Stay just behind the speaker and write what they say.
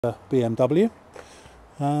BMW.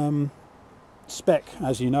 Spec,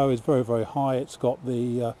 as you know, is very, very high. It's got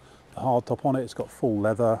the hard top on it. It's got full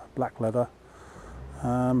leather, black leather.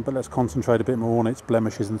 But let's concentrate a bit more on its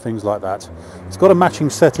blemishes and things like that. It's got a matching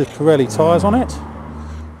set of Pirelli tyres on it.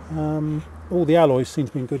 All the alloys seem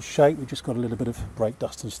to be in good shape. We've just got a little bit of brake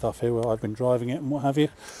dust and stuff here where I've been driving it and what have you.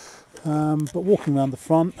 But walking around the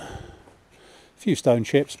front, a few stone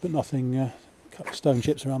chips, but nothing. A couple of stone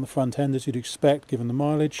chips around the front end, as you'd expect, given the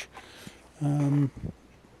mileage.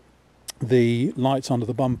 The lights under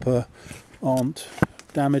the bumper aren't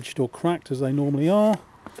damaged or cracked as they normally are.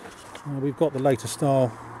 We've got the later style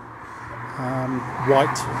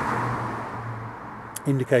white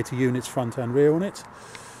indicator units front and rear on it.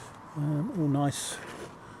 All nice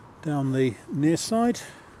down the near side.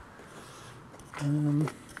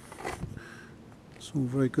 It's all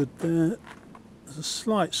very good there. There's a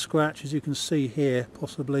slight scratch, as you can see here,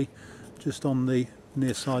 possibly just on the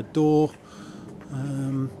near side door.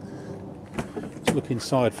 Let's look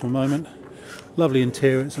inside for a moment. Lovely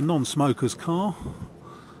interior. It's a non-smoker's car.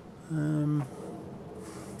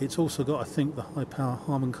 It's also got, I think, the high power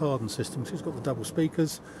Harman Kardon system, so it's got the double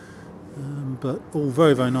speakers, but all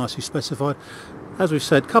very, very nicely specified. As we've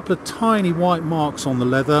said, a couple of tiny white marks on the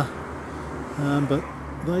leather, but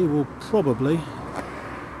they will probably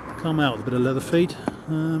come out with a bit of leather feed.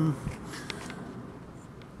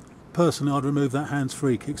 Personally, I'd remove that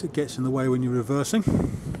hands-free kick, it gets in the way when you're reversing.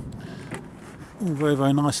 All very,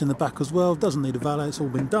 very nice in the back as well. Doesn't need a valet, it's all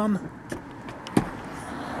been done.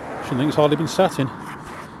 I think it's hardly been sat in.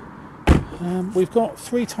 We've got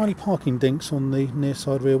 3 tiny parking dinks on the near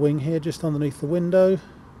side rear wing here, just underneath the window.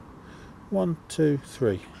 1, 2,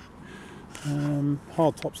 3.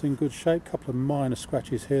 Hard top's in good shape. Couple of minor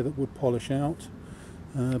scratches here that would polish out,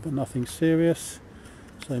 but nothing serious.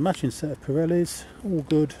 So matching set of Pirellis, all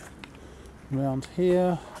good around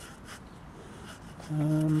here.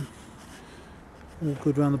 All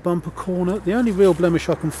good around the bumper corner. The only real blemish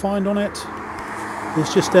I can find on it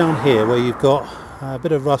is just down here, where you've got a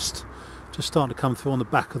bit of rust just starting to come through on the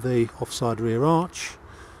back of the offside rear arch.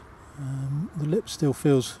 The lip still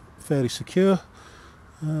feels fairly secure,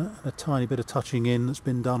 and a tiny bit of touching in that's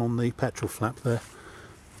been done on the petrol flap there.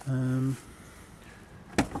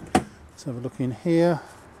 Let's have a look in here.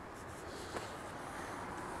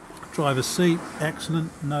 Driver's seat,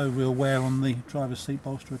 excellent. No real wear on the driver's seat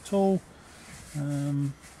bolster at all.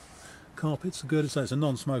 Carpets are good, so it's a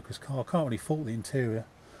non-smoker's car. Can't really fault the interior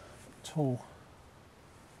at all.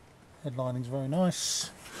 Headlining's very nice.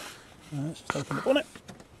 Let's just open the bonnet.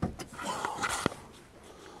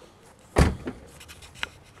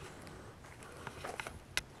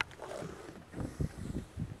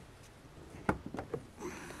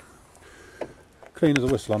 Clean as a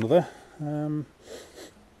whistle under there.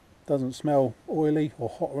 Doesn't smell oily or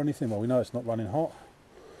hot or anything. Well, we know it's not running hot.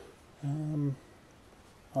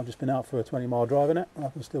 I've just been out for a 20-mile drive in it, and I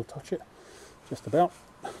can still touch it, just about.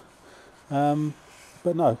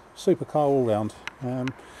 But no, super car all round.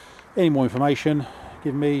 Any more information,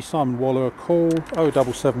 give me, Simon Waller, a call,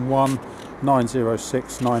 0771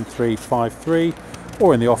 906 9353,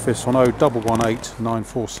 or in the office on 0118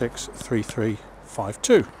 946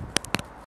 3352.